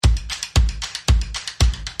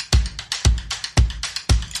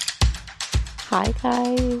Hi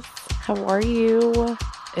guys, how are you?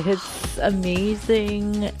 It's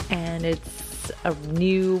amazing and it's a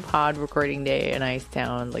new pod recording day and I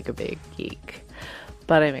sound like a big geek,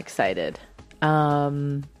 but I'm excited.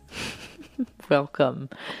 Welcome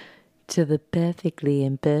to the Perfectly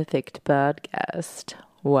Imperfect podcast,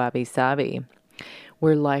 Wabi Sabi,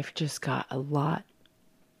 where life just got a lot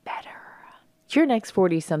better. Your next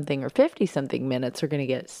 40 something or 50 something minutes are going to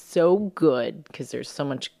get so good because there's so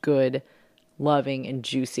much good, loving, and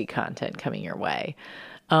juicy content coming your way.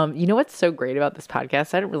 You know what's so great about this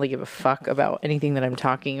podcast? I don't really give a fuck about anything that I'm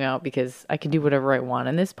talking about because I can do whatever I want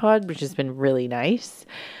in this pod, which has been really nice.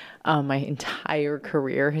 My entire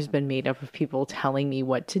career has been made up of people telling me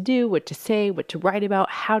what to do, what to say, what to write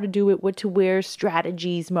about, how to do it, what to wear,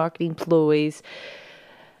 strategies, marketing ploys.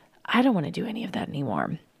 I don't want to do any of that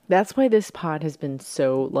anymore. That's why this pod has been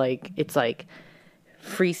so it's like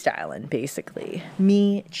freestyling, basically.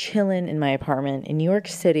 Me chilling in my apartment in New York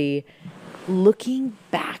City, looking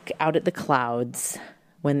back out at the clouds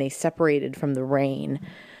when they separated from the rain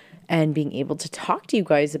and being able to talk to you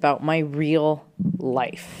guys about my real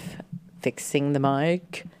life. Fixing the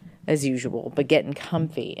mic as usual, but getting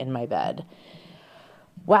comfy in my bed.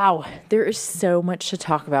 Wow, there is so much to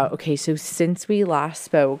talk about. Okay, so since we last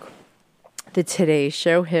spoke, the Today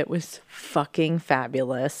Show hit was fucking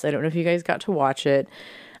fabulous. I don't know if you guys got to watch it.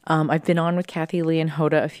 I've been on with Kathie Lee and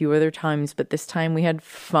Hoda a few other times, but this time we had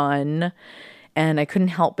fun and I couldn't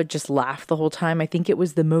help but just laugh the whole time. I think it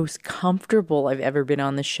was the most comfortable I've ever been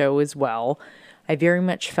on the show as well. I very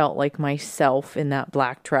much felt like myself in that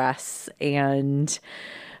black dress and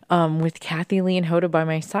with Kathie Lee and Hoda by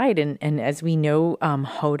my side. And as we know,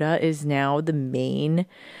 Hoda is now the main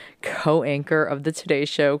co-anchor of the Today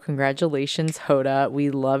Show. Congratulations, Hoda.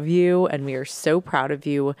 We love you and we are so proud of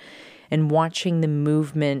you. And watching the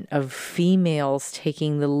movement of females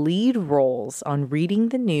taking the lead roles on reading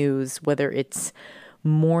the news, whether it's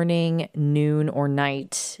morning, noon, or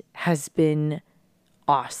night, has been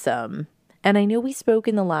awesome. And I know we spoke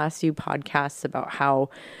in the last few podcasts about how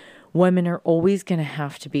women are always going to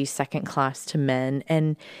have to be second class to men.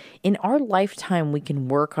 And in our lifetime, we can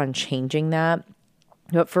work on changing that.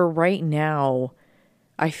 But for right now,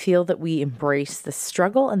 I feel that we embrace the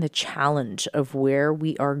struggle and the challenge of where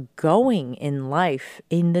we are going in life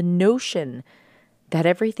in the notion that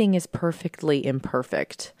everything is perfectly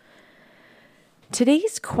imperfect.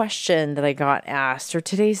 Today's question that I got asked, or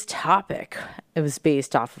today's topic, it was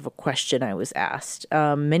based off of a question I was asked.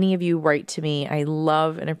 Many of you write to me. I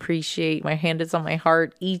love and appreciate, my hand is on my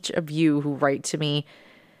heart, each of you who write to me.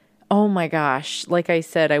 Oh my gosh, like I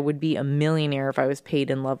said, I would be a millionaire if I was paid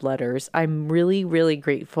in love letters. I'm really, really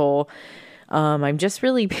grateful. I'm just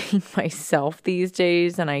really being myself these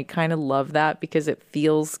days, and I kind of love that because it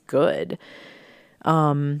feels good.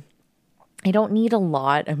 I don't need a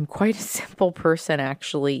lot. I'm quite a simple person,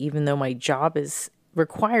 actually, even though my job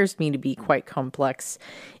requires me to be quite complex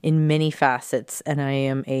in many facets, and I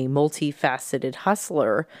am a multifaceted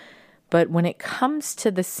hustler. But when it comes to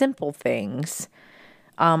the simple things,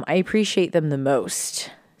 I appreciate them the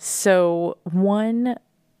most. So one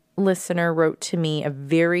listener wrote to me a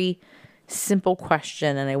very simple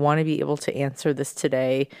question, and I want to be able to answer this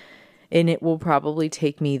today, and it will probably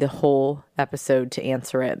take me the whole episode to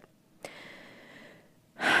answer it.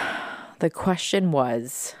 The question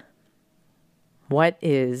was, what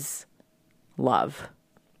is love?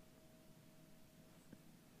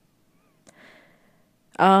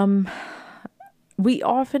 We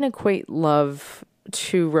often equate love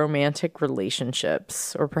to romantic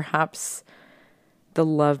relationships, or perhaps the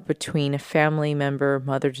love between a family member,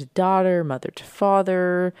 mother to daughter, mother to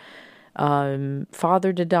father,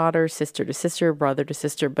 father to daughter, sister to sister, brother to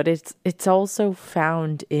sister. But it's also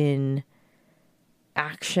found in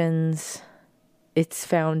actions. It's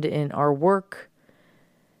found in our work,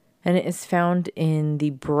 and it is found in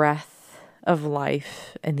the breath of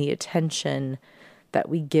life and the attention that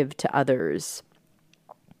we give to others.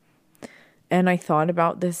 And I thought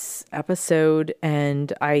about this episode,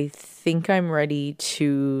 and I think I'm ready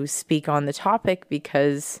to speak on the topic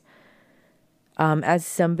because as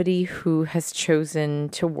somebody who has chosen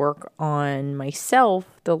to work on myself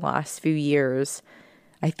the last few years,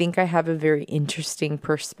 I think I have a very interesting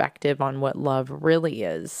perspective on what love really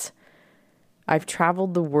is. I've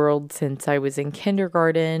traveled the world since I was in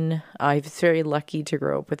kindergarten. I was very lucky to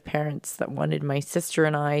grow up with parents that wanted my sister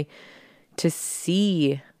and I to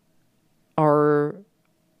see our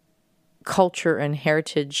culture and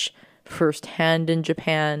heritage firsthand in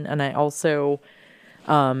Japan. And I also,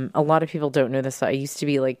 a lot of people don't know this, I used to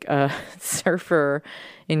be like a surfer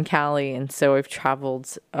in Cali. And so I've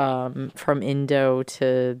traveled from Indo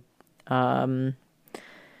to Samoa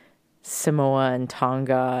and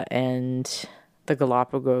Tonga and the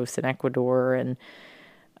Galapagos and Ecuador, and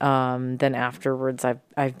then afterwards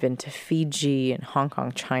I've been to Fiji and Hong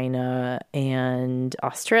Kong, China, and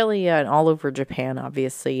Australia, and all over Japan,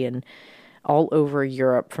 obviously, and all over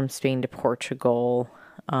Europe, from Spain to Portugal,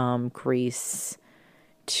 Greece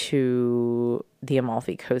to the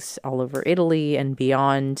Amalfi Coast, all over Italy and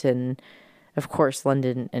beyond, and of course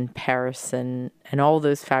London and Paris and all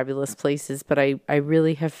those fabulous places. But I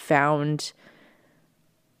really have found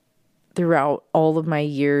throughout all of my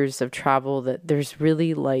years of travel that there's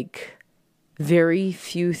really like very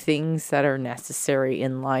few things that are necessary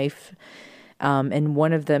in life. And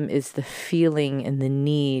one of them is the feeling and the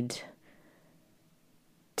need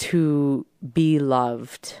to be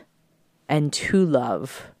loved and to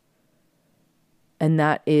love. And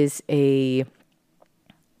that is a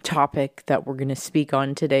topic that we're going to speak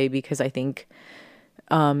on today, because I think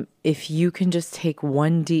if you can just take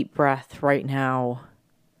one deep breath right now,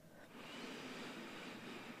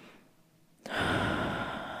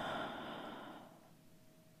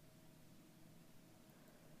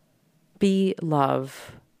 be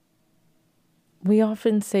love. We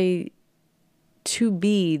often say to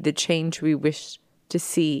be the change we wish to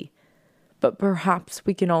see, but perhaps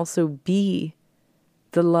we can also be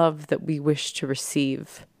the love that we wish to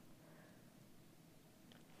receive.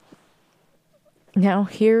 Now,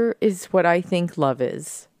 here is what I think love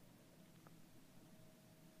is.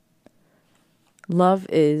 Love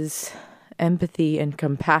is empathy and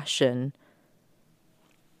compassion.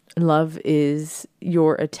 Love is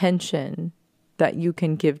your attention that you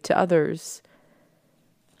can give to others.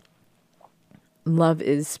 Love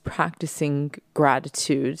is practicing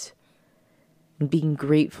gratitude and being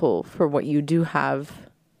grateful for what you do have.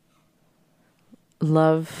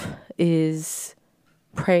 Love is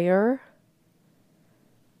prayer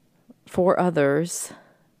for others.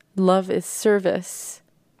 Love is service.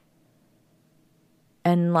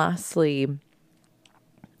 And lastly,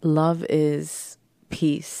 love is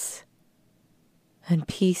peace. And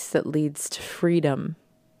peace that leads to freedom.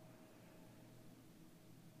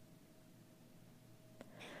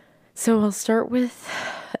 So I'll start with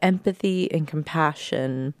empathy and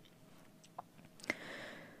compassion.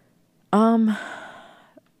 I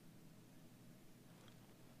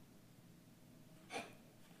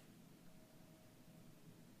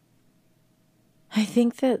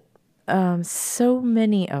think that so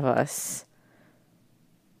many of us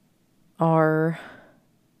are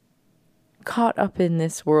caught up in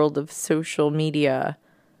this world of social media,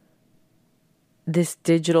 this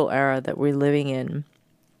digital era that we're living in,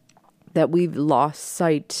 that we've lost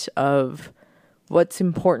sight of what's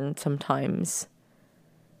important sometimes.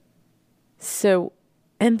 So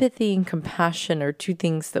empathy and compassion are two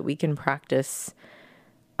things that we can practice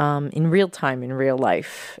in real time, in real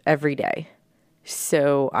life, every day.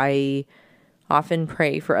 So I often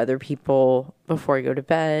pray for other people before I go to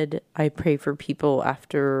bed. I pray for people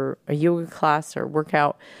after a yoga class or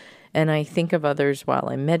workout. And I think of others while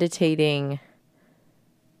I'm meditating.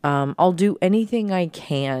 I'll do anything I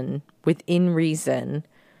can within reason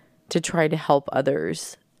to try to help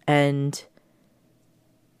others. And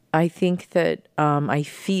I think that I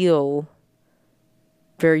feel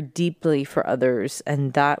very deeply for others,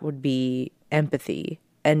 and that would be empathy.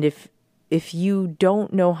 And if you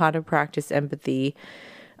don't know how to practice empathy,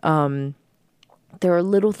 there are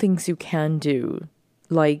little things you can do,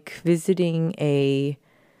 like visiting a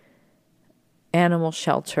animal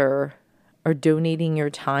shelter or donating your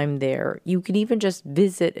time there. You can even just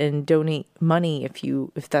visit and donate money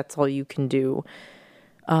if that's all you can do.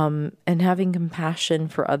 And having compassion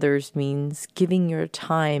for others means giving your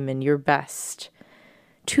time and your best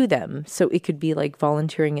to them. So it could be like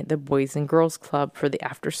volunteering at the Boys and Girls Club for the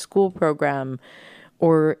after school program,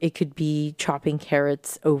 or it could be chopping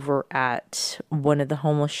carrots over at one of the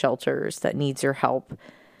homeless shelters that needs your help.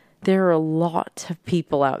 There are a lot of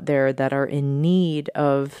people out there that are in need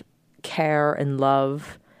of care and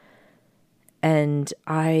love. And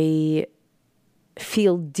I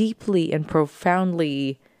feel deeply and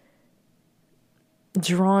profoundly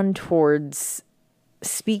drawn towards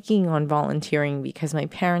speaking on volunteering because my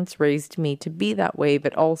parents raised me to be that way,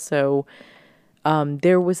 but also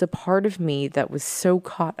there was a part of me that was so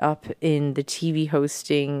caught up in the TV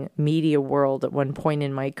hosting media world at one point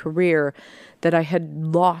in my career that I had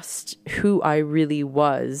lost who I really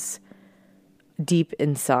was deep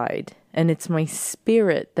inside. And it's my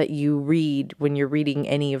spirit that you read when you're reading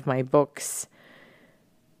any of my books.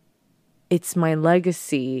 It's my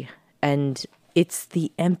legacy, and it's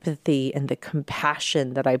the empathy and the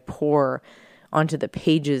compassion that I pour onto the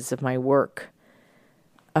pages of my work.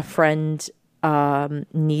 a friend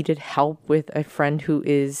needed help with a friend who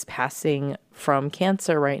is passing from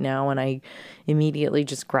cancer right now. And I immediately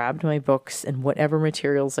just grabbed my books and whatever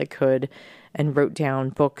materials I could and wrote down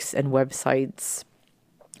books and websites.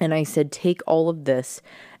 And I said, take all of this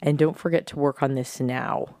and don't forget to work on this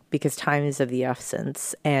now because time is of the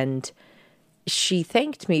essence. And she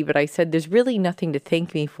thanked me, but I said, there's really nothing to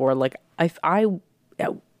thank me for. Like,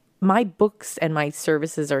 my books and my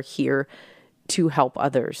services are here to help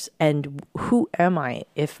others. And who am I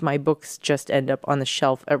if my books just end up on the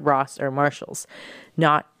shelf at Ross or Marshall's?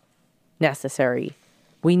 Not necessary.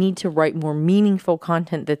 We need to write more meaningful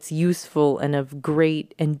content that's useful and of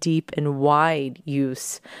great and deep and wide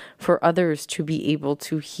use for others to be able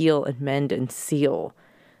to heal and mend and seal.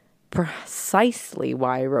 Precisely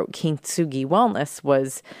why I wrote Kintsugi Wellness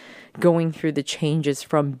was going through the changes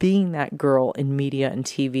from being that girl in media and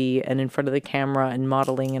TV and in front of the camera and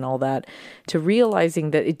modeling and all that to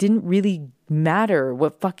realizing that it didn't really matter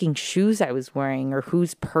what fucking shoes I was wearing or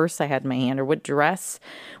whose purse I had in my hand or what dress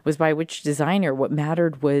was by which designer. What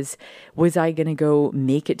mattered was I going to go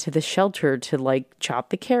make it to the shelter to like chop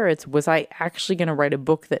the carrots? Was I actually going to write a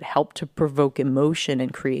book that helped to provoke emotion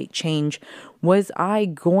and create change? Was I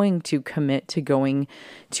going to commit to going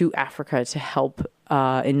to Africa to help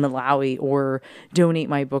in Malawi or donate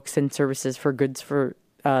my books and services for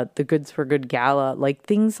the Goods for Good Gala, like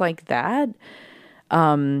things like that?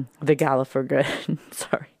 The Gala for Good.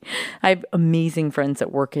 Sorry. I have amazing friends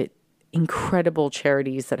that work at incredible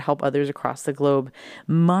charities that help others across the globe.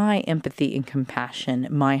 My empathy and compassion,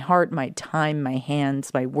 my heart, my time, my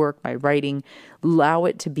hands, my work, my writing, allow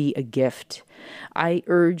it to be a gift. I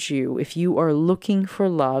urge you, if you are looking for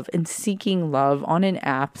love and seeking love on an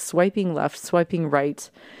app, swiping left, swiping right,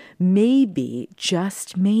 maybe,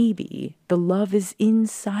 just maybe, the love is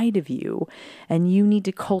inside of you and you need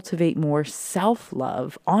to cultivate more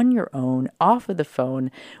self-love on your own, off of the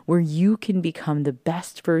phone, where you can become the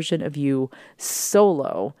best version of you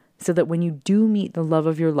solo, so that when you do meet the love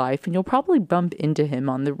of your life, and you'll probably bump into him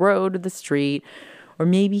on the road or the street, or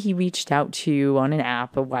maybe he reached out to you on an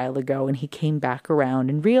app a while ago and he came back around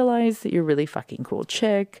and realized that you're a really fucking cool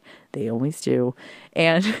chick. They always do.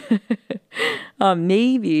 And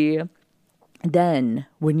maybe then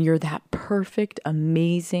when you're that perfect,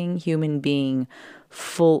 amazing human being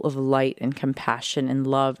full of light and compassion and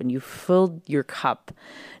love, and you filled your cup,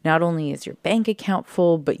 not only is your bank account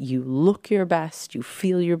full, but you look your best, you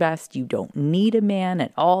feel your best, you don't need a man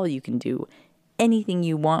at all, you can do anything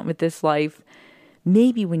you want with this life.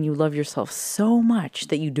 Maybe when you love yourself so much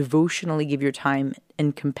that you devotionally give your time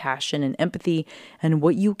and compassion and empathy and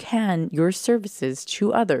what you can, your services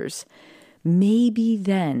to others, maybe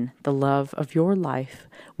then the love of your life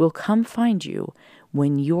will come find you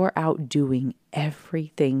when you're out doing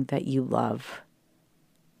everything that you love.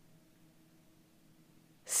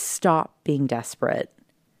 Stop being desperate.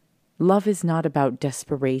 Love is not about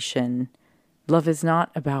desperation. Love is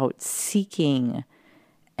not about seeking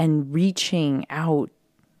and reaching out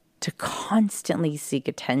to constantly seek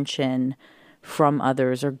attention from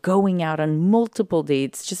others or going out on multiple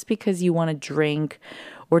dates just because you want to drink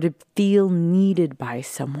or to feel needed by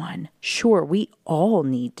someone. Sure, we all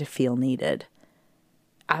need to feel needed.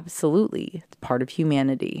 Absolutely. It's part of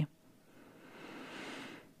humanity.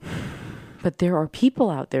 But there are people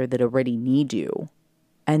out there that already need you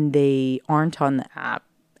and they aren't on the app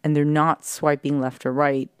and they're not swiping left or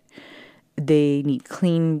right. They need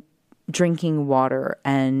clean drinking water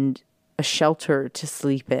and a shelter to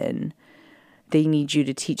sleep in. They need you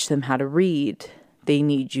to teach them how to read. They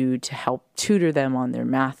need you to help tutor them on their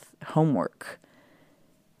math homework.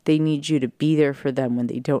 They need you to be there for them when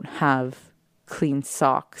they don't have clean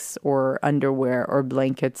socks or underwear or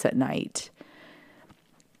blankets at night.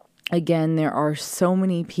 Again, there are so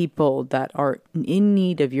many people that are in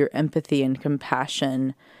need of your empathy and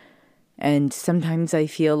compassion. And sometimes I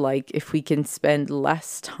feel like if we can spend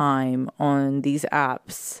less time on these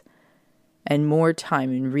apps and more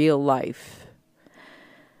time in real life.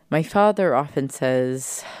 My father often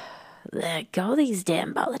says, "Look, all these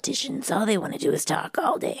damn politicians, all they want to do is talk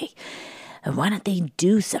all day. And why don't they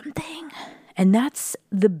do something?" And that's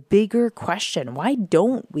the bigger question. Why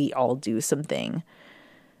don't we all do something?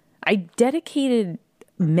 I dedicated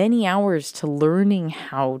many hours to learning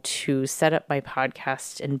how to set up my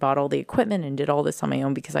podcast and bought all the equipment and did all this on my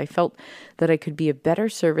own because I felt that I could be a better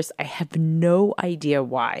service. I have no idea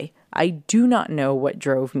why. I do not know what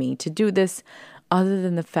drove me to do this other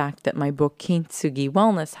than the fact that my book Kintsugi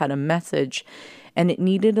Wellness had a message and it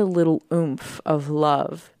needed a little oomph of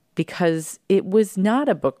love because it was not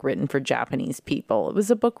a book written for Japanese people. It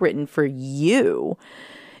was a book written for you.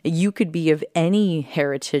 You could be of any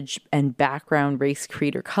heritage and background, race,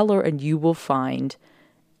 creed, or color, and you will find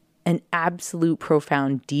an absolute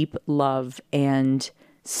profound, deep love and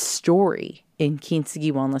story in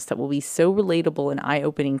Kintsugi Wellness that will be so relatable and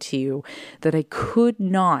eye-opening to you that I could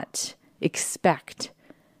not expect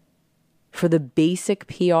for the basic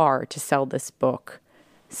PR to sell this book.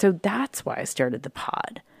 So that's why I started the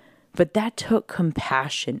pod. But that took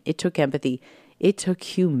compassion. It took empathy. It took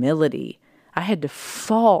humility. I had to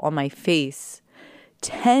fall on my face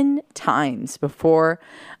 10 times before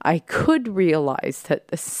I could realize that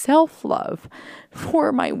the self-love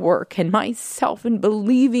for my work and myself and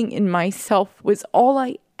believing in myself was all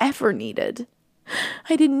I ever needed.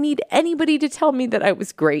 I didn't need anybody to tell me that I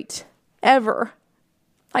was great. Ever.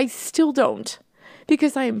 I still don't.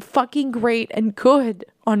 Because I am fucking great and good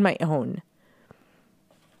on my own.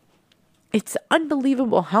 It's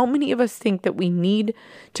unbelievable how many of us think that we need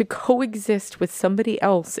to coexist with somebody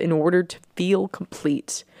else in order to feel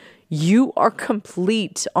complete. You are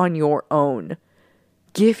complete on your own.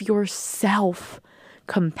 Give yourself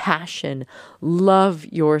compassion. Love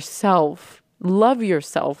yourself. Love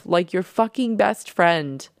yourself like your fucking best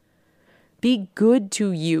friend. Be good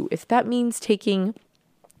to you. If that means taking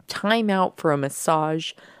time out for a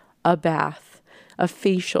massage, a bath, a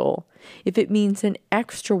facial, if it means an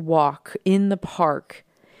extra walk in the park,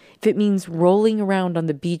 if it means rolling around on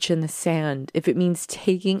the beach in the sand, if it means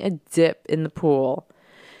taking a dip in the pool,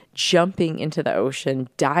 jumping into the ocean,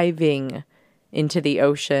 diving into the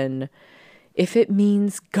ocean, if it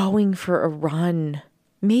means going for a run,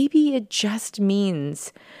 maybe it just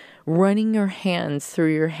means running your hands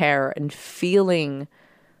through your hair and feeling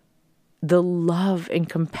the love and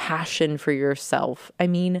compassion for yourself. I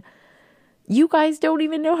mean, you guys don't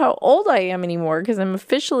even know how old I am anymore because I'm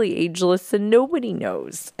officially ageless and nobody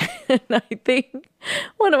knows. And I think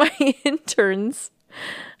one of my interns,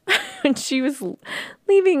 when she was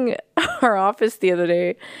leaving our office the other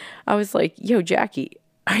day, I was like, yo, Jackie,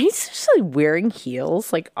 are you seriously wearing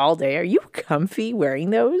heels like all day? Are you comfy wearing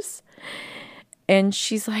those? And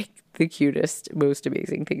she's like, the cutest, most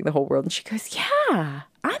amazing thing in the whole world. And she goes, yeah,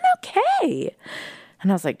 I'm okay.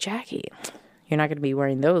 And I was like, Jackie, you're not going to be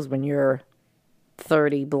wearing those when you're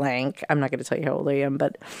 30 blank. I'm not going to tell you how old I am,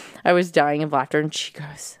 but I was dying of laughter. And she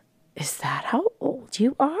goes, is that how old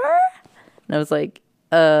you are? And I was like,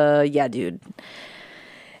 yeah, dude.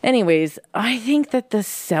 Anyways, I think that the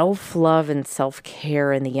self-love and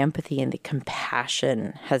self-care and the empathy and the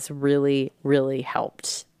compassion has really, really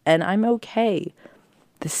helped. And I'm okay.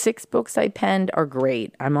 The 6 books I penned are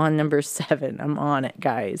great. I'm on number 7. I'm on it,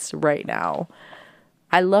 guys, right now.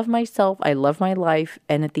 I love myself. I love my life.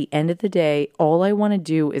 And at the end of the day, all I want to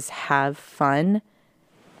do is have fun,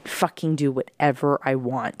 fucking do whatever I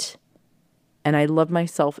want. And I love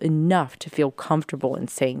myself enough to feel comfortable in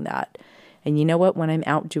saying that. And you know what? When I'm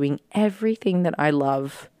out doing everything that I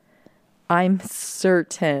love, I'm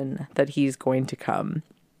certain that he's going to come.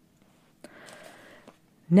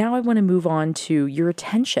 Now I want to move on to your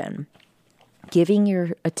attention. Giving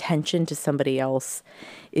your attention to somebody else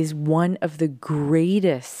is one of the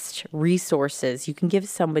greatest resources you can give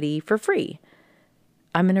somebody for free.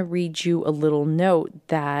 I'm going to read you a little note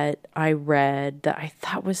that I read that I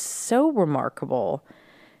thought was so remarkable.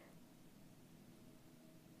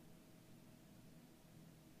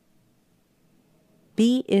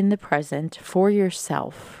 Be in the present for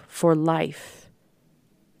yourself, for life,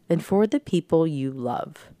 and for the people you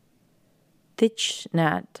love. Thich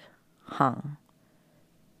Nhat Hanh.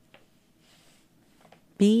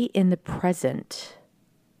 Be in the present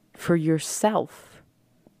for yourself,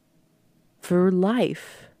 for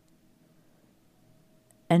life,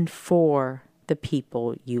 and for the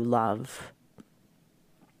people you love.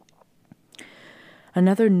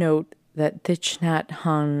 Another note that Thich Nhat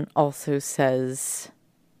Hanh also says,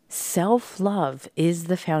 self-love is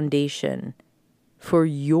the foundation for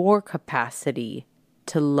your capacity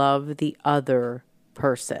to love the other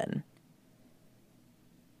person.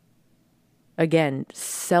 Again,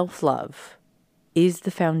 self-love is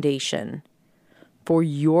the foundation for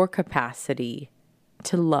your capacity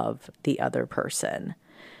to love the other person.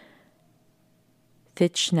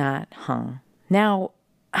 Thich Nhat Hanh. Now,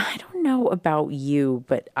 I don't know about you,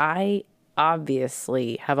 but I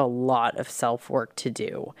obviously have a lot of self-work to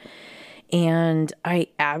do. And I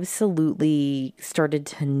absolutely started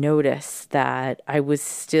to notice that I was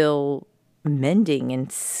still mending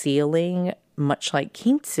and sealing, much like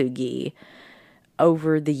Kintsugi,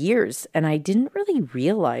 over the years. And I didn't really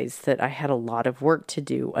realize that I had a lot of work to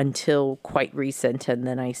do until quite recent. And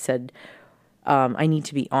then I said, I need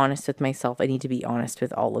to be honest with myself. I need to be honest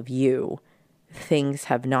with all of you. things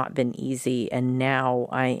have not been easy. And now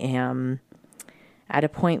I am at a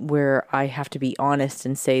point where I have to be honest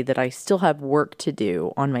and say that I still have work to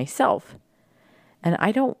do on myself. And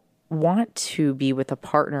I don't want to be with a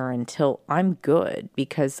partner until I'm good,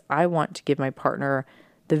 because I want to give my partner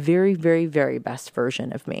the very, very, very best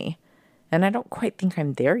version of me. And I don't quite think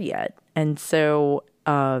I'm there yet. And so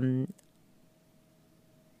I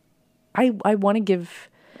want to give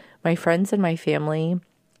my friends and my family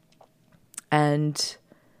and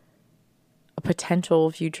a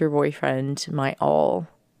potential future boyfriend my all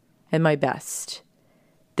and my best.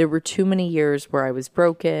 There were too many years where I was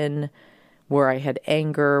broken, where I had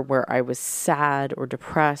anger, where I was sad or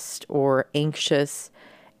depressed or anxious.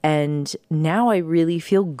 And now I really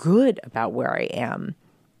feel good about where I am.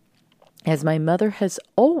 As my mother has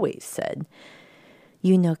always said,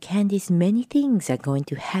 you know, Candice, many things are going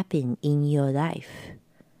to happen in your life.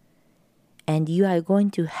 And you are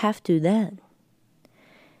going to have to learn.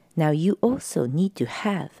 Now, you also need to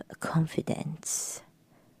have confidence.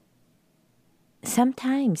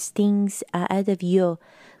 Sometimes things are out of your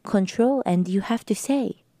control and you have to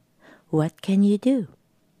say, what can you do?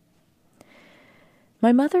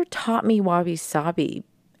 My mother taught me wabi-sabi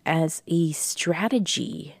as a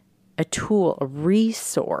strategy, a tool, a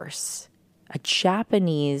resource, a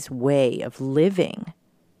Japanese way of living,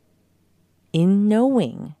 in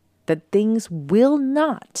knowing that things will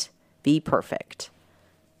not be perfect.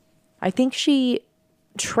 I think she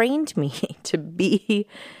trained me to be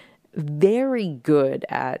very good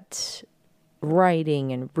at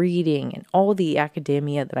writing and reading and all the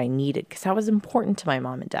academia that I needed, because that was important to my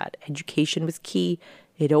mom and dad. Education was key.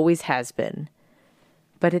 It always has been.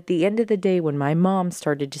 But at the end of the day, when my mom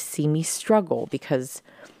started to see me struggle, because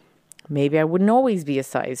maybe I wouldn't always be a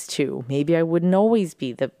size 2, maybe I wouldn't always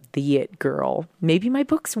be the it girl, maybe my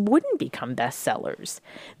books wouldn't become bestsellers,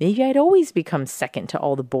 maybe I'd always become second to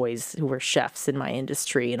all the boys who were chefs in my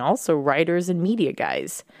industry and also writers and media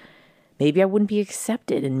guys. Maybe I wouldn't be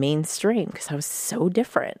accepted in mainstream because I was so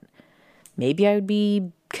different. Maybe I would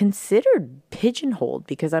be considered pigeonholed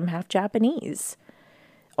because I'm half Japanese.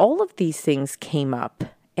 All of these things came up,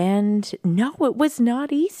 and no, it was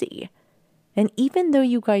not easy. And even though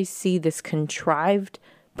you guys see this contrived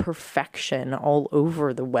perfection all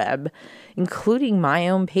over the web, including my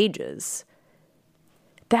own pages,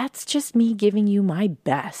 that's just me giving you my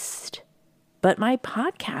best. But my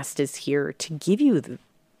podcast is here to give you the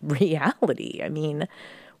reality. I mean,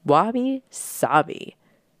 wabi-sabi.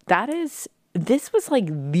 This was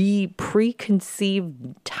like the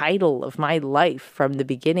preconceived title of my life from the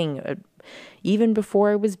beginning, even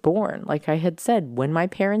before I was born. Like I had said, when my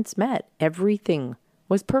parents met, everything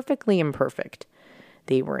was perfectly imperfect.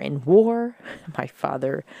 They were in war. My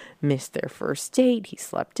father missed their first date. He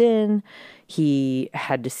slept in. He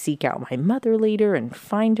had to seek out my mother later and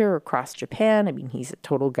find her across Japan. I mean, he's a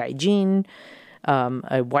total gaijin.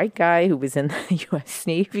 A white guy who was in the U.S.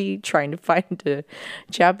 Navy trying to find a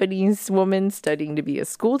Japanese woman studying to be a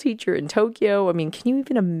school teacher in Tokyo. I mean, can you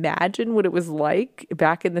even imagine what it was like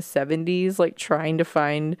back in the 70s, like trying to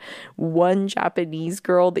find one Japanese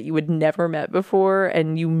girl that you had never met before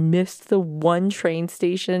and you missed the one train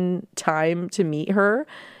station time to meet her?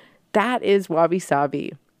 That is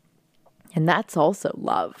wabi-sabi. And that's also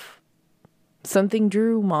love. Something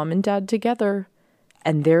drew mom and dad together.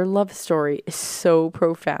 And their love story is so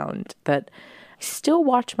profound that I still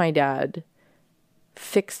watch my dad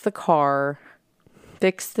fix the car,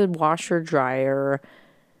 fix the washer dryer,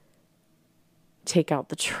 take out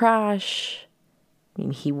the trash. I mean,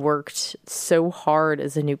 he worked so hard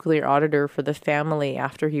as a nuclear auditor for the family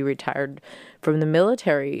after he retired from the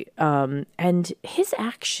military. And his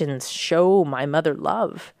actions show my mother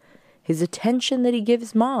love. His attention that he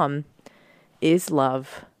gives mom is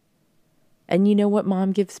love. And you know what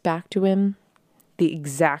mom gives back to him? The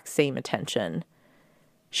exact same attention.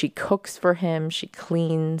 She cooks for him. She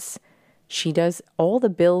cleans. She does all the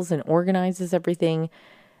bills and organizes everything.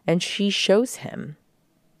 And she shows him.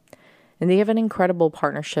 And they have an incredible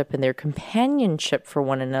partnership. And their companionship for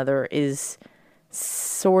one another is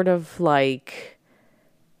sort of like,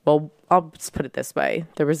 well, I'll just put it this way.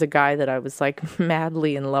 There was a guy that I was like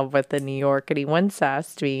madly in love with in New York. And he once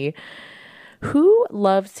asked me, who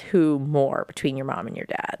loves who more between your mom and your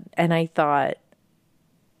dad? And I thought,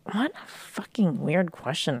 what a fucking weird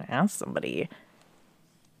question to ask somebody.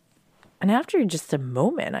 And after just a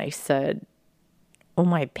moment, I said, well,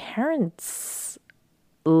 my parents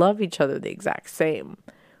love each other the exact same.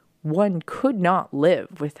 One could not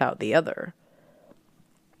live without the other.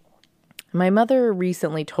 My mother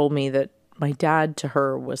recently told me that my dad to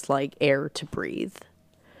her was like air to breathe.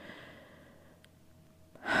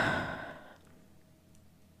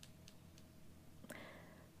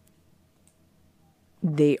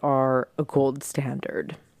 they are a gold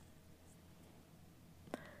standard.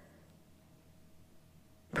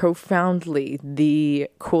 Profoundly the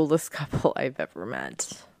coolest couple I've ever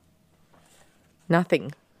met.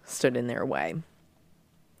 Nothing stood in their way.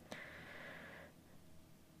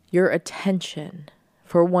 Your attention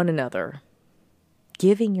for one another,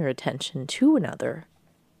 giving your attention to another,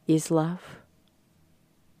 is love.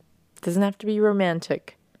 It doesn't have to be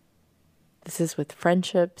romantic. This is with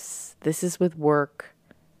friendships. This is with work.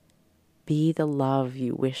 Be the love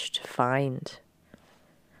you wish to find.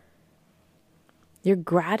 Your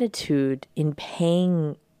gratitude in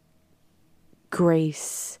paying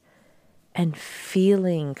grace and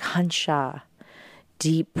feeling kansha,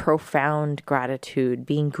 deep, profound gratitude,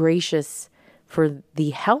 being gracious for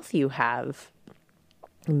the health you have,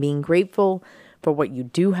 and being grateful for what you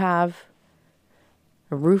do have,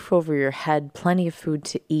 a roof over your head, plenty of food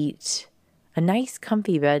to eat, a nice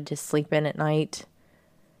comfy bed to sleep in at night.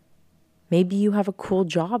 Maybe you have a cool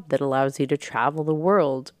job that allows you to travel the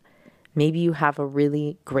world. Maybe you have a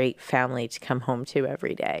really great family to come home to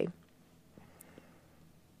every day.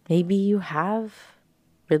 Maybe you have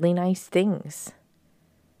really nice things.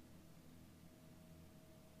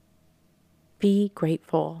 Be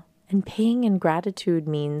grateful. And paying in gratitude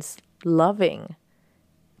means loving,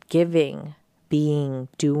 giving, being,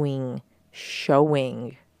 doing,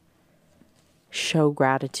 showing. Show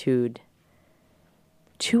gratitude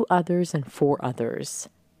to others and for others.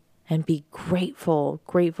 And be grateful,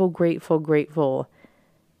 grateful, grateful, grateful.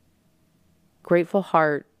 Grateful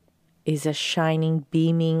heart is a shining,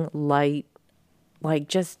 beaming light.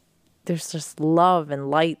 There's just love and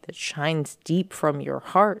light that shines deep from your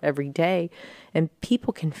heart every day. And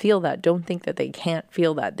people can feel that. Don't think that they can't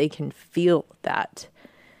feel that. They can feel that.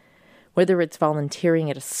 Whether it's volunteering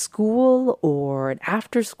at a school or an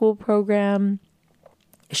after-school program,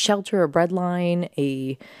 a shelter, a breadline,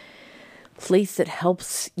 a place that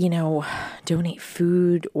helps, donate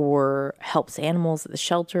food or helps animals at the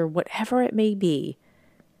shelter, whatever it may be,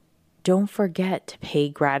 don't forget to pay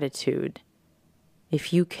gratitude.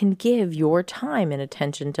 If you can give your time and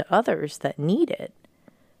attention to others that need it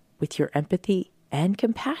with your empathy and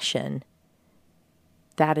compassion,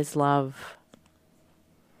 that is love.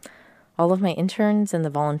 All of my interns and the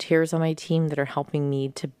volunteers on my team that are helping me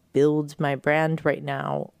to build my brand right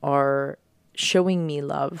now are showing me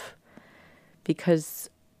love, because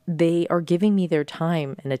they are giving me their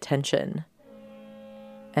time and attention.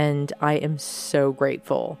 And I am so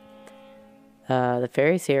grateful. The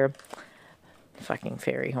fairy's here. Fucking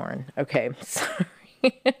fairy horn. Okay, sorry.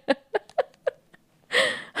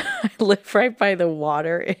 I live right by the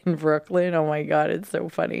water in Brooklyn. Oh my God, it's so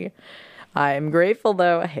funny. I'm grateful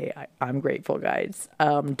though. Hey, I'm grateful, guys.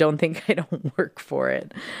 Don't think I don't work for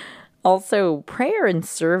it. Also, prayer and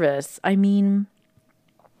service. I mean,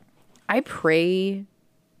 I pray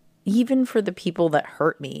even for the people that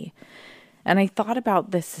hurt me. And I thought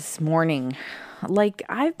about this morning.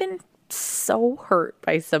 I've been so hurt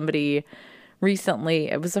by somebody recently.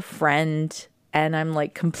 It was a friend, and I'm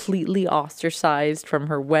completely ostracized from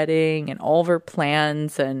her wedding and all of her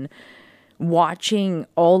plans, and watching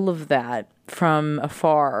all of that from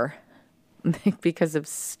afar because of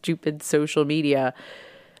stupid social media.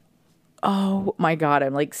 Oh my God,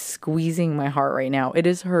 I'm squeezing my heart right now. It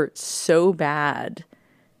has hurt so bad.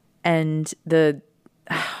 And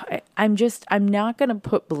I'm not going to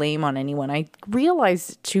put blame on anyone. I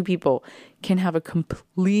realize two people can have a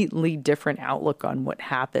completely different outlook on what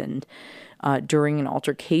happened during an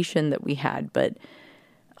altercation that we had, but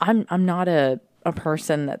I'm not a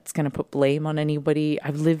person that's going to put blame on anybody.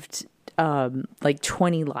 I've lived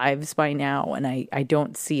 20 lives by now, and I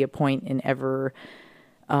don't see a point in ever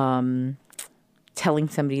telling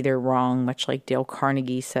somebody they're wrong, much like Dale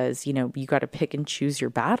Carnegie says, you got to pick and choose your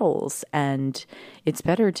battles, and it's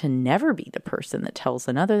better to never be the person that tells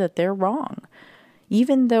another that they're wrong.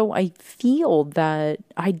 Even though I feel that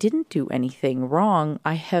I didn't do anything wrong,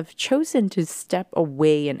 I have chosen to step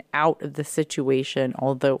away and out of the situation,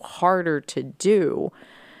 although harder to do.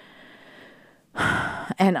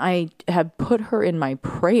 And I have put her in my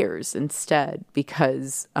prayers instead,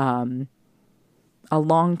 because a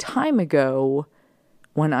long time ago,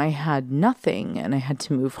 when I had nothing and I had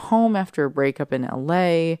to move home after a breakup in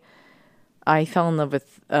LA, I fell in love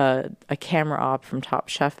with a camera op from Top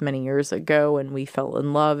Chef many years ago, and we fell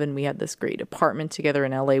in love, and we had this great apartment together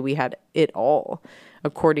in LA. We had it all,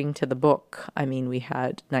 according to the book. I mean, we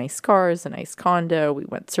had nice cars, a nice condo, we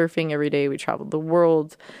went surfing every day, we traveled the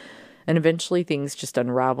world, and eventually things just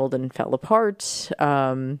unraveled and fell apart.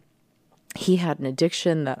 He had an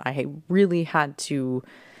addiction that I really had to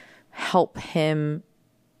help him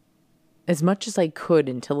as much as I could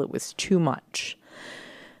until it was too much.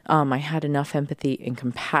 I had enough empathy and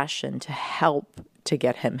compassion to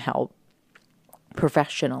get him help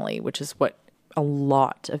professionally, which is what a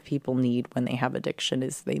lot of people need when they have addiction,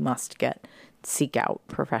 is they must seek out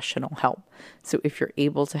professional help. So if you're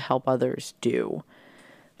able to help others, do.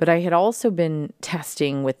 But I had also been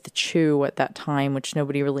testing with the CHU at that time, which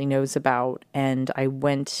nobody really knows about. And I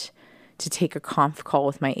went to take a conf call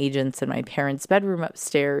with my agents in my parents' bedroom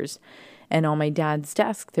upstairs. And on my dad's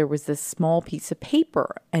desk, there was this small piece of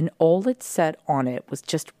paper. And all it said on it was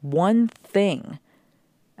just one thing.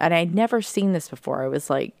 And I'd never seen this before. I was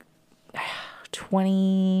like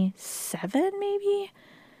 27, maybe.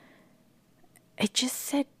 It just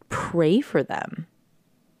said, pray for them.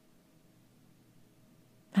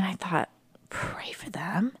 And I thought, pray for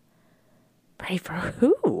them? Pray for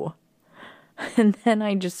who? And then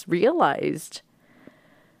I just realized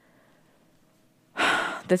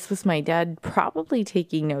this was my dad probably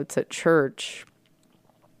taking notes at church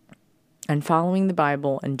and following the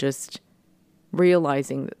Bible and just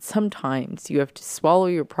realizing that sometimes you have to swallow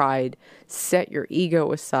your pride, set your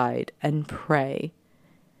ego aside, and pray.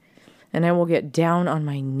 And I will get down on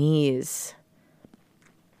my knees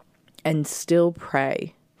and still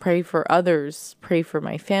pray. Pray for others. Pray for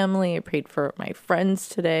my family. I prayed for my friends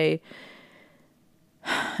today.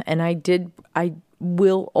 And I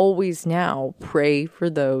will always now pray for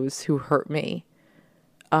those who hurt me.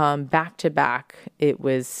 Back to back, it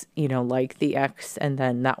was, like the ex and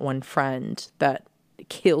then that one friend that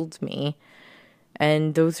killed me.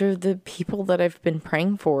 And those are the people that I've been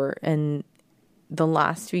praying for. And the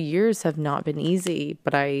last few years have not been easy,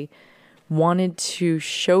 but I wanted to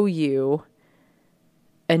show you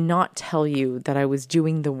and not tell you that I was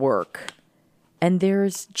doing the work. And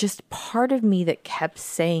there's just part of me that kept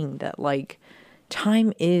saying that,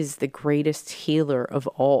 time is the greatest healer of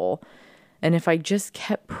all. And if I just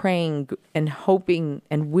kept praying and hoping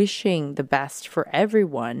and wishing the best for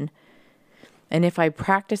everyone, and if I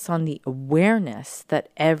practice on the awareness that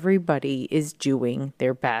everybody is doing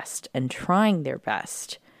their best and trying their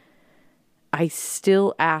best, I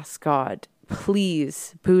still ask God,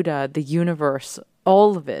 please, Buddha, the universe,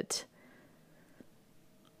 all of it,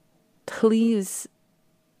 please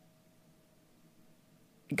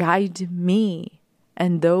guide me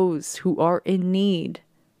and those who are in need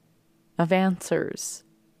of answers.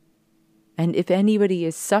 And if anybody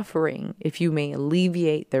is suffering, if you may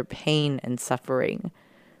alleviate their pain and suffering.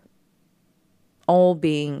 All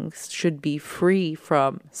beings should be free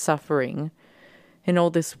from suffering. And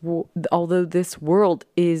although this world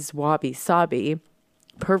is wabi-sabi,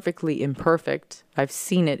 perfectly imperfect, I've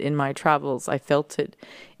seen it in my travels, I felt it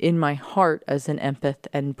in my heart as an empath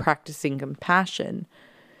and practicing compassion,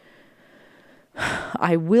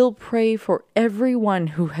 I will pray for everyone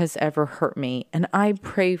who has ever hurt me, and I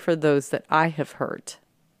pray for those that I have hurt.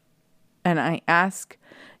 And I ask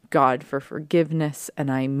God for forgiveness, and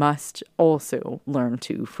I must also learn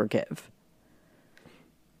to forgive.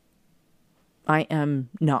 I am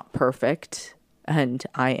not perfect, and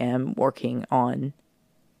I am working on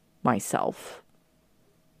myself.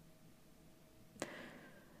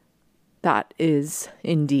 That is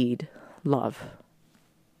indeed love.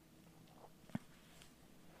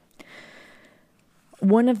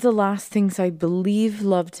 One of the last things I believe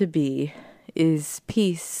love to be is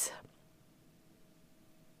peace,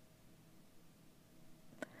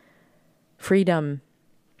 freedom,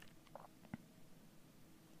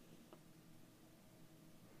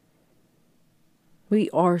 we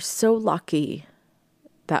are so lucky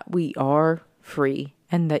that we are free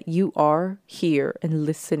and that you are here and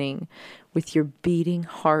listening with your beating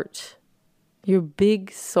heart, your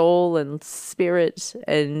big soul and spirit.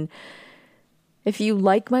 And if you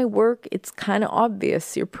like my work, it's kind of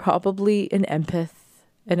obvious. You're probably an empath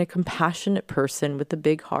and a compassionate person with a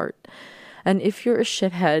big heart. And if you're a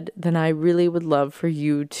shithead, then I really would love for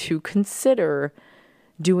you to consider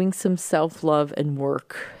doing some self-love and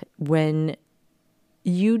work. When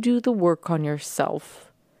you do the work on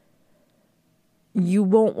yourself, you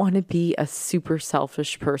won't want to be a super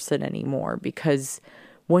selfish person anymore, because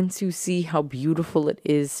once you see how beautiful it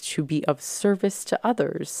is to be of service to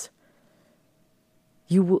others,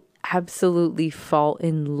 you will absolutely fall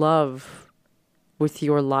in love with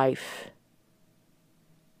your life.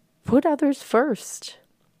 Put others first.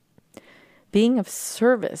 Being of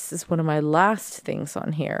service is one of my last things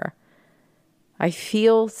on here. I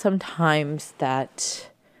feel sometimes that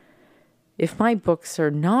if my books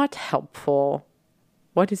are not helpful,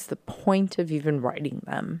 what is the point of even writing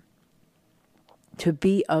them? To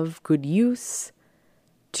be of good use,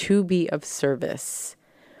 to be of service.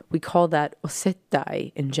 We call that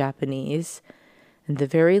osettai in Japanese. And the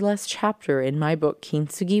very last chapter in my book,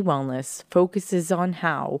 Kintsugi Wellness, focuses on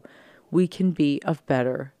how we can be of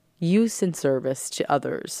better use and service to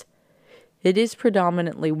others. It is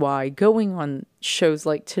predominantly why going on shows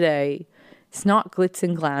like today, it's not glitz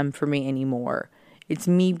and glam for me anymore. It's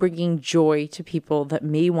me bringing joy to people that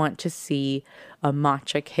may want to see a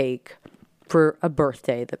matcha cake for a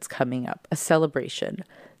birthday that's coming up, a celebration.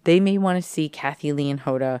 They may want to see Kathy Lee and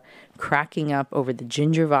Hoda cracking up over the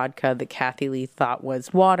ginger vodka that Kathy Lee thought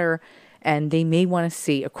was water. And they may want to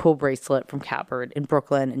see a cool bracelet from Catbird in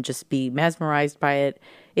Brooklyn and just be mesmerized by it.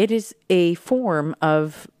 It is a form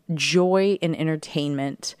of joy and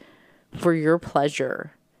entertainment for your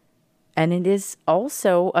pleasure. And it is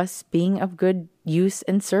also us being of good use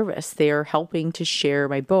and service. They are helping to share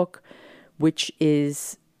my book, which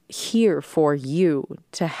is here for you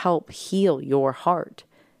to help heal your heart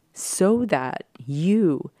so that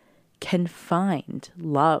you can find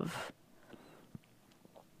love.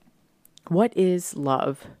 What is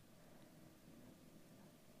love?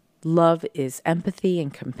 Love is empathy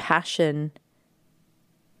and compassion,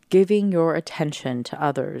 giving your attention to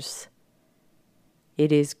others.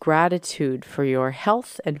 It is gratitude for your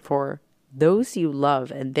health and for those you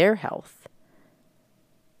love and their health.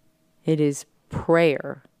 It is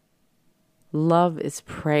prayer. Love is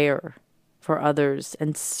prayer for others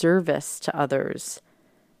and service to others.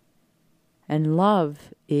 And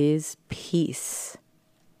love is peace.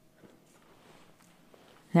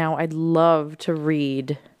 Now, I'd love to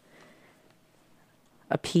read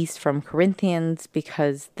a piece from Corinthians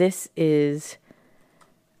because this is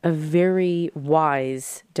a very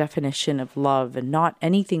wise definition of love, and not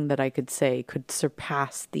anything that I could say could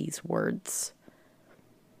surpass these words.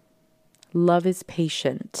 Love is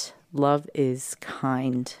patient. Love is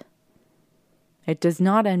kind. It does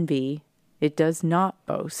not envy. It does not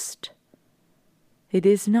boast. It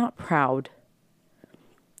is not proud.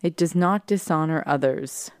 It does not dishonor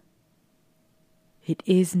others. It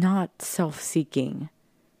is not self-seeking.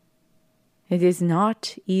 It is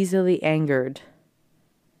not easily angered.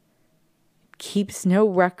 It keeps no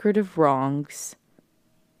record of wrongs.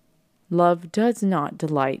 Love does not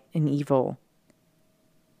delight in evil,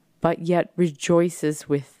 but yet rejoices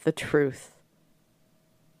with the truth.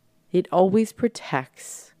 It always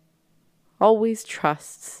protects, always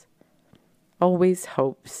trusts, always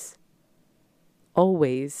hopes,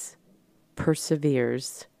 always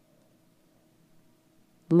perseveres.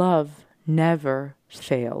 Love never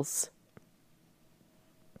fails.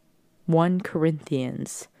 1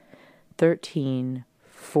 Corinthians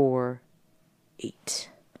 13:4-8.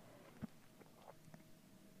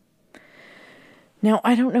 Now,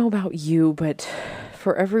 I don't know about you, but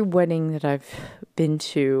for every wedding that I've been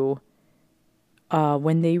to,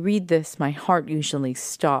 when they read this, my heart usually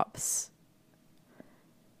stops.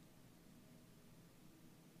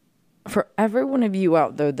 For every one of you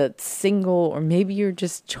out there that's single, or maybe you're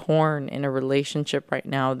just torn in a relationship right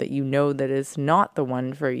now that you know that is not the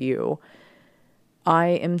one for you, I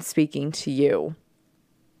am speaking to you.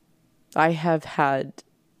 I have had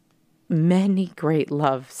many great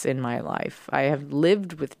loves in my life. I have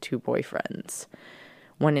lived with 2 boyfriends,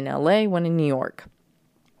 one in LA, one in New York.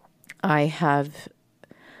 I have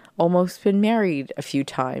almost been married a few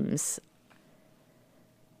times.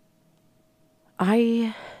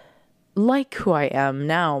 I like who I am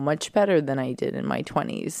now much better than I did in my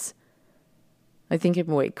 20s. I think I'm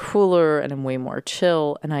way cooler and I'm way more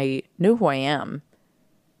chill, and I know who I am.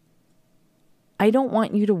 I don't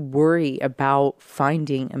want you to worry about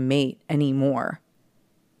finding a mate anymore.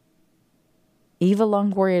 Eva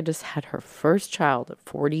Longoria just had her first child at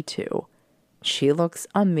 42. She looks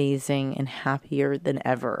amazing and happier than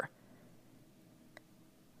ever.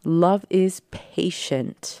 Love is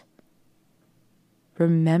patient.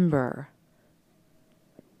 Remember,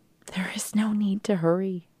 there is no need to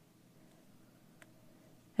hurry.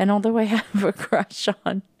 And although I have a crush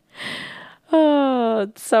on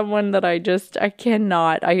someone that I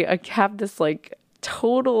have this like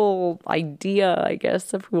total idea, I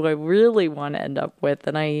guess, of who I really want to end up with.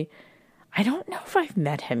 And I don't know if I've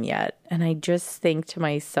met him yet. And I just think to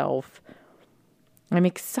myself, I'm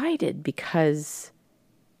excited because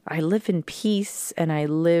I live in peace and I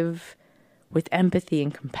live with empathy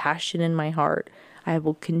and compassion in my heart. I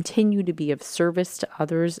will continue to be of service to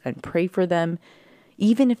others and pray for them.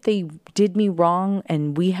 Even if they did me wrong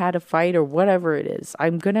and we had a fight or whatever it is,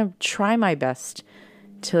 I'm going to try my best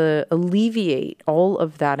to alleviate all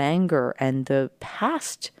of that anger and the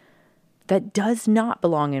past that does not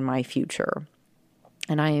belong in my future.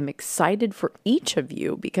 And I am excited for each of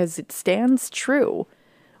you because it stands true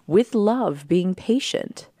with love being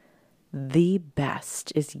patient. The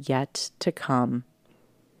best is yet to come.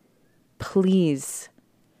 Please,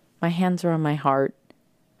 my hands are on my heart.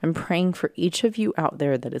 I'm praying for each of you out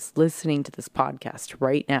there that is listening to this podcast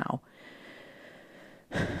right now.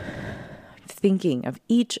 I'm thinking of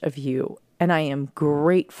each of you, and I am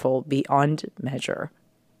grateful beyond measure.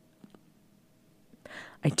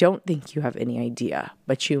 I don't think you have any idea,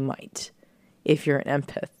 but you might, if you're an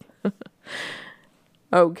empath.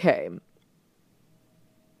 Okay.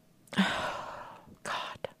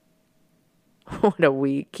 God. What a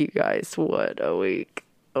week, you guys. What a week.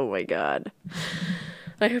 Oh my God.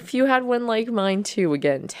 I hope you had one like mine too.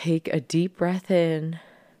 Again, take a deep breath in.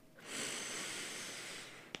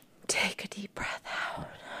 Take a deep breath out.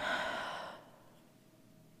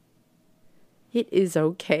 It is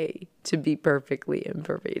okay to be perfectly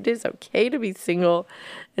imperfect. It is okay to be single,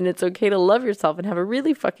 and it's okay to love yourself and have a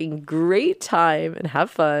really fucking great time and have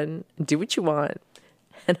fun and do what you want.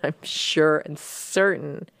 And I'm sure and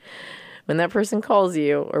certain when that person calls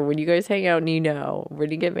you or when you guys hang out and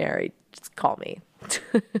when you get married, just call me.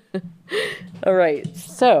 All right.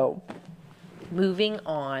 So moving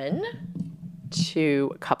on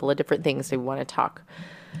to a couple of different things we want to talk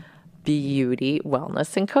beauty,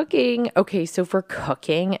 wellness, and cooking. Okay, so for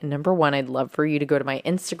cooking, number one, I'd love for you to go to my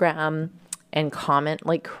Instagram and comment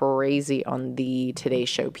like crazy on the Today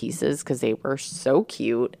Show pieces because they were so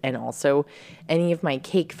cute. And also any of my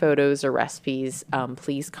cake photos or recipes,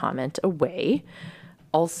 please comment away.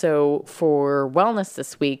 Also for wellness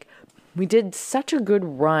this week, we did such a good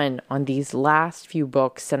run on these last few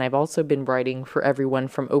books, and I've also been writing for everyone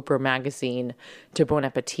from Oprah Magazine to Bon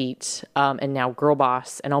Appetit, and now Girl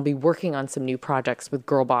Boss, and I'll be working on some new projects with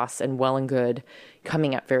Girl Boss and Well and Good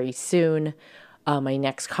coming up very soon. My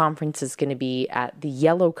next conference is going to be at the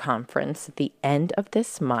Yellow Conference at the end of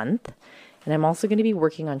this month, and I'm also going to be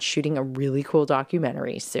working on shooting a really cool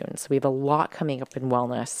documentary soon, so we have a lot coming up in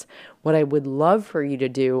wellness. What I would love for you to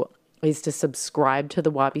do is to subscribe to the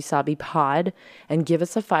Wabi Sabi Pod and give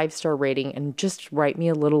us a 5-star rating and just write me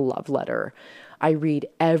a little love letter. I read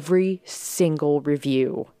every single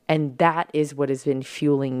review, and that is what has been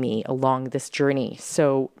fueling me along this journey.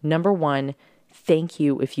 So, number one, thank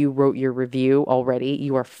you if you wrote your review already.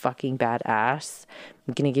 You are fucking badass.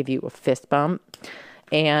 I'm going to give you a fist bump.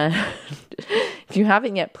 And if you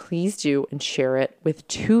haven't yet, please do and share it with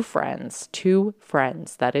 2 friends. 2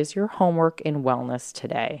 friends. That is your homework in wellness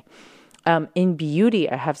today. In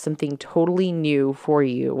beauty, I have something totally new for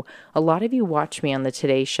you. A lot of you watch me on the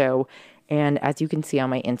Today Show, and as you can see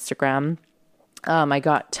on my Instagram, I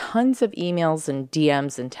got tons of emails and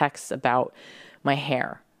DMs and texts about my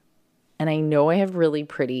hair. And I know I have really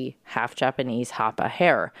pretty half Japanese Hapa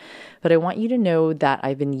hair, but I want you to know that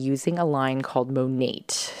I've been using a line called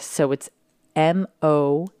Monat. So it's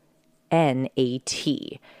Monat.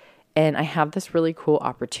 And I have this really cool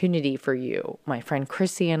opportunity for you. My friend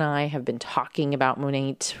Chrissy and I have been talking about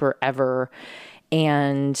Monat forever.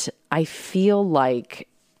 And I feel like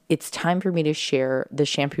it's time for me to share the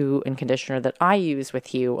shampoo and conditioner that I use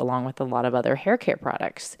with you, along with a lot of other hair care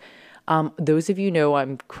products. Those of you know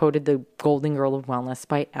I'm quoted the Golden Girl of Wellness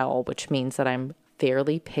by Elle, which means that I'm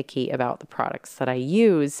fairly picky about the products that I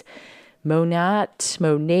use. Monat,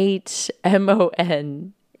 Monat,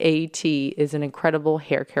 is an incredible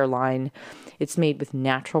hair care line. It's made with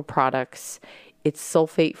natural products. It's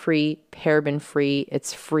sulfate-free, paraben-free.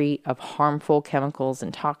 It's free of harmful chemicals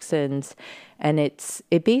and toxins. And it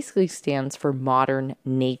basically stands for modern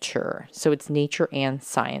nature. So it's nature and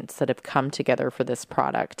science that have come together for this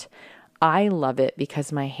product. I love it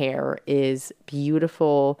because my hair is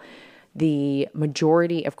beautiful. The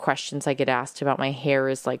majority of questions I get asked about my hair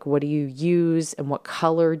is like, what do you use and what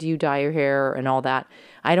color do you dye your hair and all that.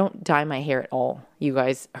 I don't dye my hair at all. You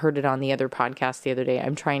guys heard it on the other podcast the other day.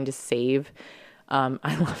 I'm trying to save. I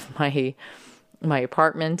love my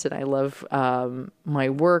apartment and I love my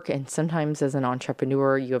work. And sometimes as an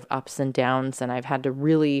entrepreneur, you have ups and downs. And I've had to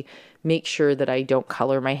really make sure that I don't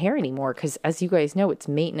color my hair anymore. Because as you guys know, it's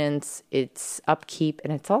maintenance, it's upkeep,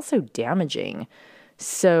 and it's also damaging.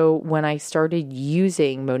 So when I started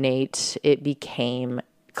using Monat, it became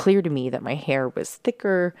clear to me that my hair was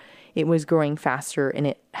thicker, it was growing faster, and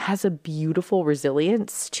it has a beautiful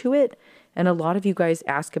resilience to it. And a lot of you guys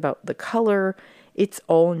ask about the color. It's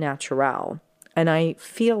all natural. And I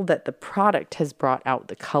feel that the product has brought out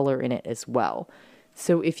the color in it as well.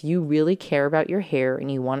 So if you really care about your hair and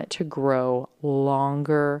you want it to grow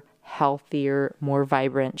longer, healthier, more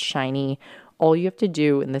vibrant, shiny, all you have to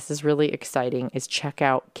do, and this is really exciting, is check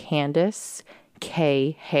out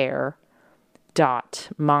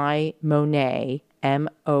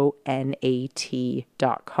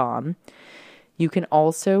CandiceKhair.mymonat.com. You can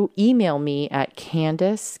also email me at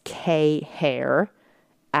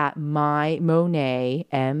CandiceKHair@mymonat,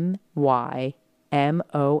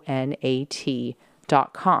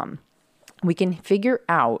 MYMONAT.com. We can figure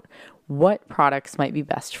out what products might be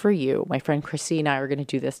best for you. My friend Chrissy and I are going to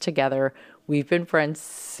do this together. We've been friends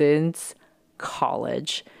since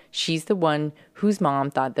college. She's the one whose mom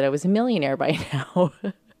thought that I was a millionaire by now.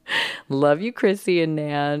 Love you, Chrissy and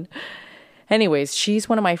Nan. Anyways, she's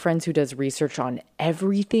one of my friends who does research on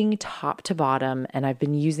everything top to bottom, and I've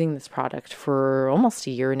been using this product for almost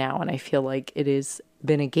a year now, and I feel like it has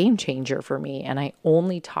been a game changer for me, and I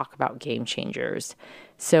only talk about game changers.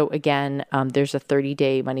 So again, there's a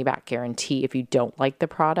 30-day money-back guarantee if you don't like the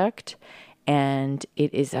product, and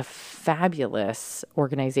it is a fabulous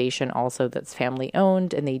organization also that's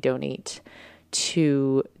family-owned, and they donate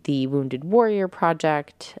to the Wounded Warrior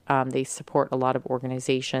Project. They support a lot of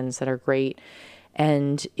organizations that are great.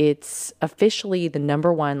 And it's officially the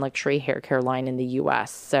 #1 luxury hair care line in the US.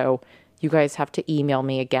 So you guys have to email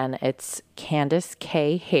me again. It's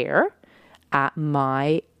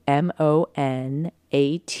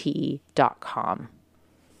CandiceKHair@mymonat.com.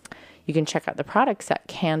 You can check out the products at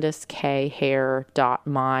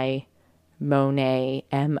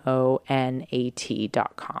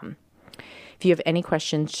CandiceKHair.mymonat.com. If you have any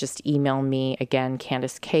questions, just email me again,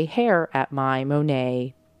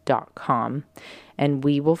 CandiceKHair@mymonat.com, and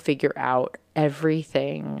we will figure out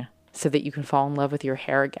everything so that you can fall in love with your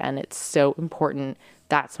hair again. It's so important.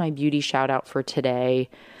 That's my beauty shout out for today.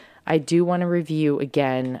 I do want to review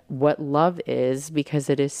again what love is,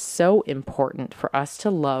 because it is so important for us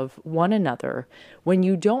to love one another. When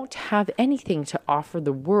you don't have anything to offer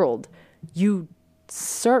the world, you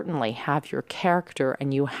certainly have your character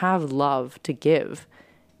and you have love to give.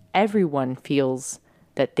 Everyone feels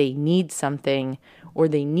that they need something or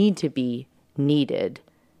they need to be needed,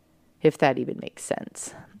 if that even makes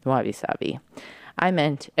sense. Wabi sabi. I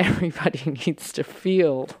meant everybody needs to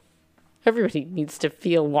feel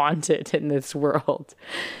wanted in this world.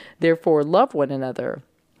 Therefore, love one another.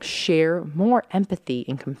 Share more empathy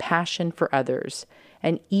and compassion for others.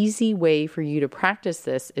 An easy way for you to practice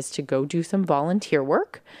this is to go do some volunteer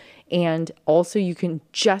work. And also you can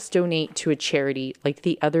just donate to a charity. Like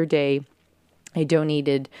the other day, I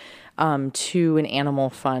donated to an animal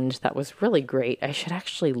fund that was really great. I should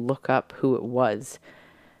actually look up who it was.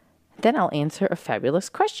 Then I'll answer a fabulous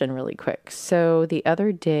question really quick. So the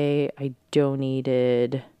other day I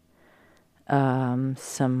donated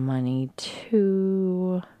some money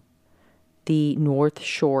to the North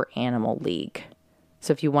Shore Animal League.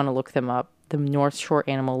 So if you want to look them up, the North Shore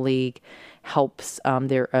Animal League helps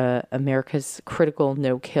they're America's critical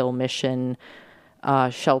no-kill mission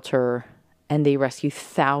shelter, and they rescue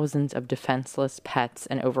thousands of defenseless pets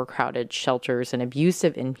in overcrowded shelters and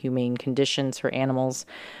abusive, inhumane conditions for animals,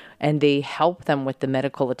 and they help them with the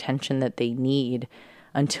medical attention that they need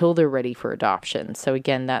until they're ready for adoption. So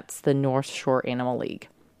again, that's the North Shore Animal League.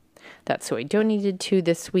 That's who I donated to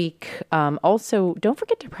this week. Also, don't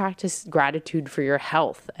forget to practice gratitude for your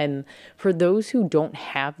health. And for those who don't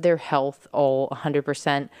have their health all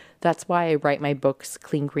 100%, that's why I write my books,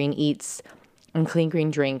 Clean Green Eats and Clean Green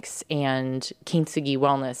Drinks and Kintsugi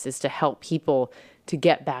Wellness, is to help people to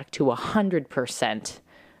get back to 100%.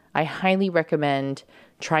 I highly recommend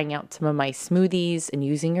trying out some of my smoothies and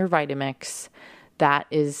using your Vitamix. That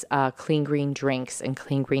is Clean Green Drinks and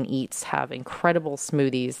Clean Green Eats have incredible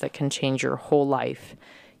smoothies that can change your whole life.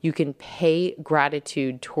 You can pay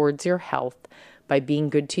gratitude towards your health by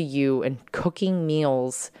being good to you and cooking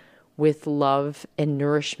meals with love and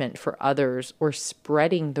nourishment for others, or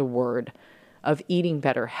spreading the word of eating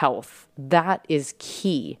better health. That is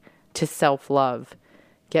key to self-love.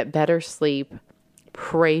 Get better sleep,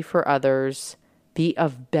 pray for others, be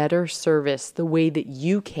of better service the way that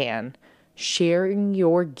you can. Sharing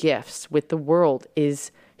your gifts with the world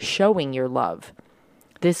is showing your love.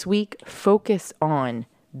 This week, focus on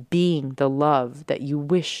being the love that you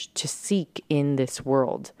wish to seek in this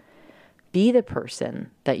world. Be the person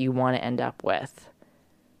that you want to end up with.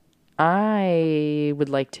 I would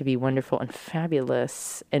like to be wonderful and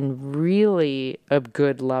fabulous and really a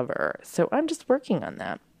good lover. So I'm just working on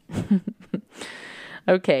that.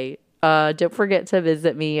 Okay. Don't forget to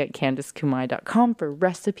visit me at CandiceKumai.com for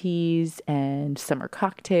recipes and summer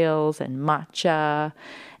cocktails and matcha.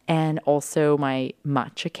 And also my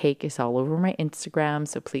matcha cake is all over my Instagram.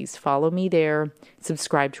 So please follow me there.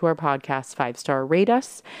 Subscribe to our podcast, 5-star rate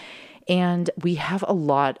us. And we have a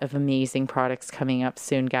lot of amazing products coming up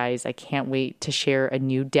soon, guys. I can't wait to share a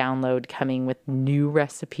new download coming with new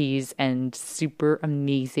recipes and super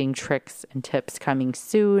amazing tricks and tips coming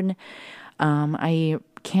soon. I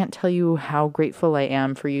can't tell you how grateful I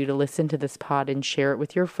am for you to listen to this pod and share it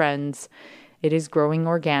with your friends. It is growing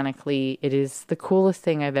organically. It is the coolest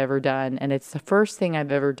thing I've ever done. And it's the first thing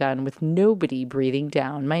I've ever done with nobody breathing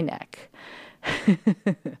down my neck.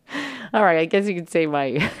 All right, I guess you could say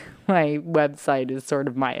my website is sort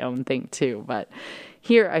of my own thing too. But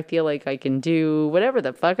here I feel like I can do whatever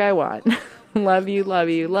the fuck I want. Love you, love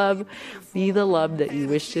you, love. Be the love that you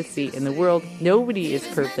wish to see in the world. Nobody is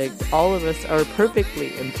perfect. All of us are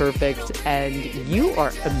perfectly imperfect. And you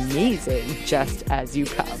are amazing just as you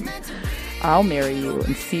come. I'll marry you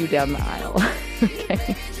and see you down the aisle.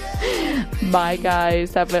 Okay. Bye,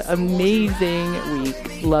 guys. Have an amazing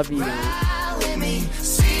week. Love you.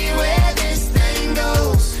 See where this thing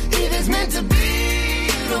goes. If it's meant to be,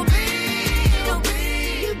 it'll be.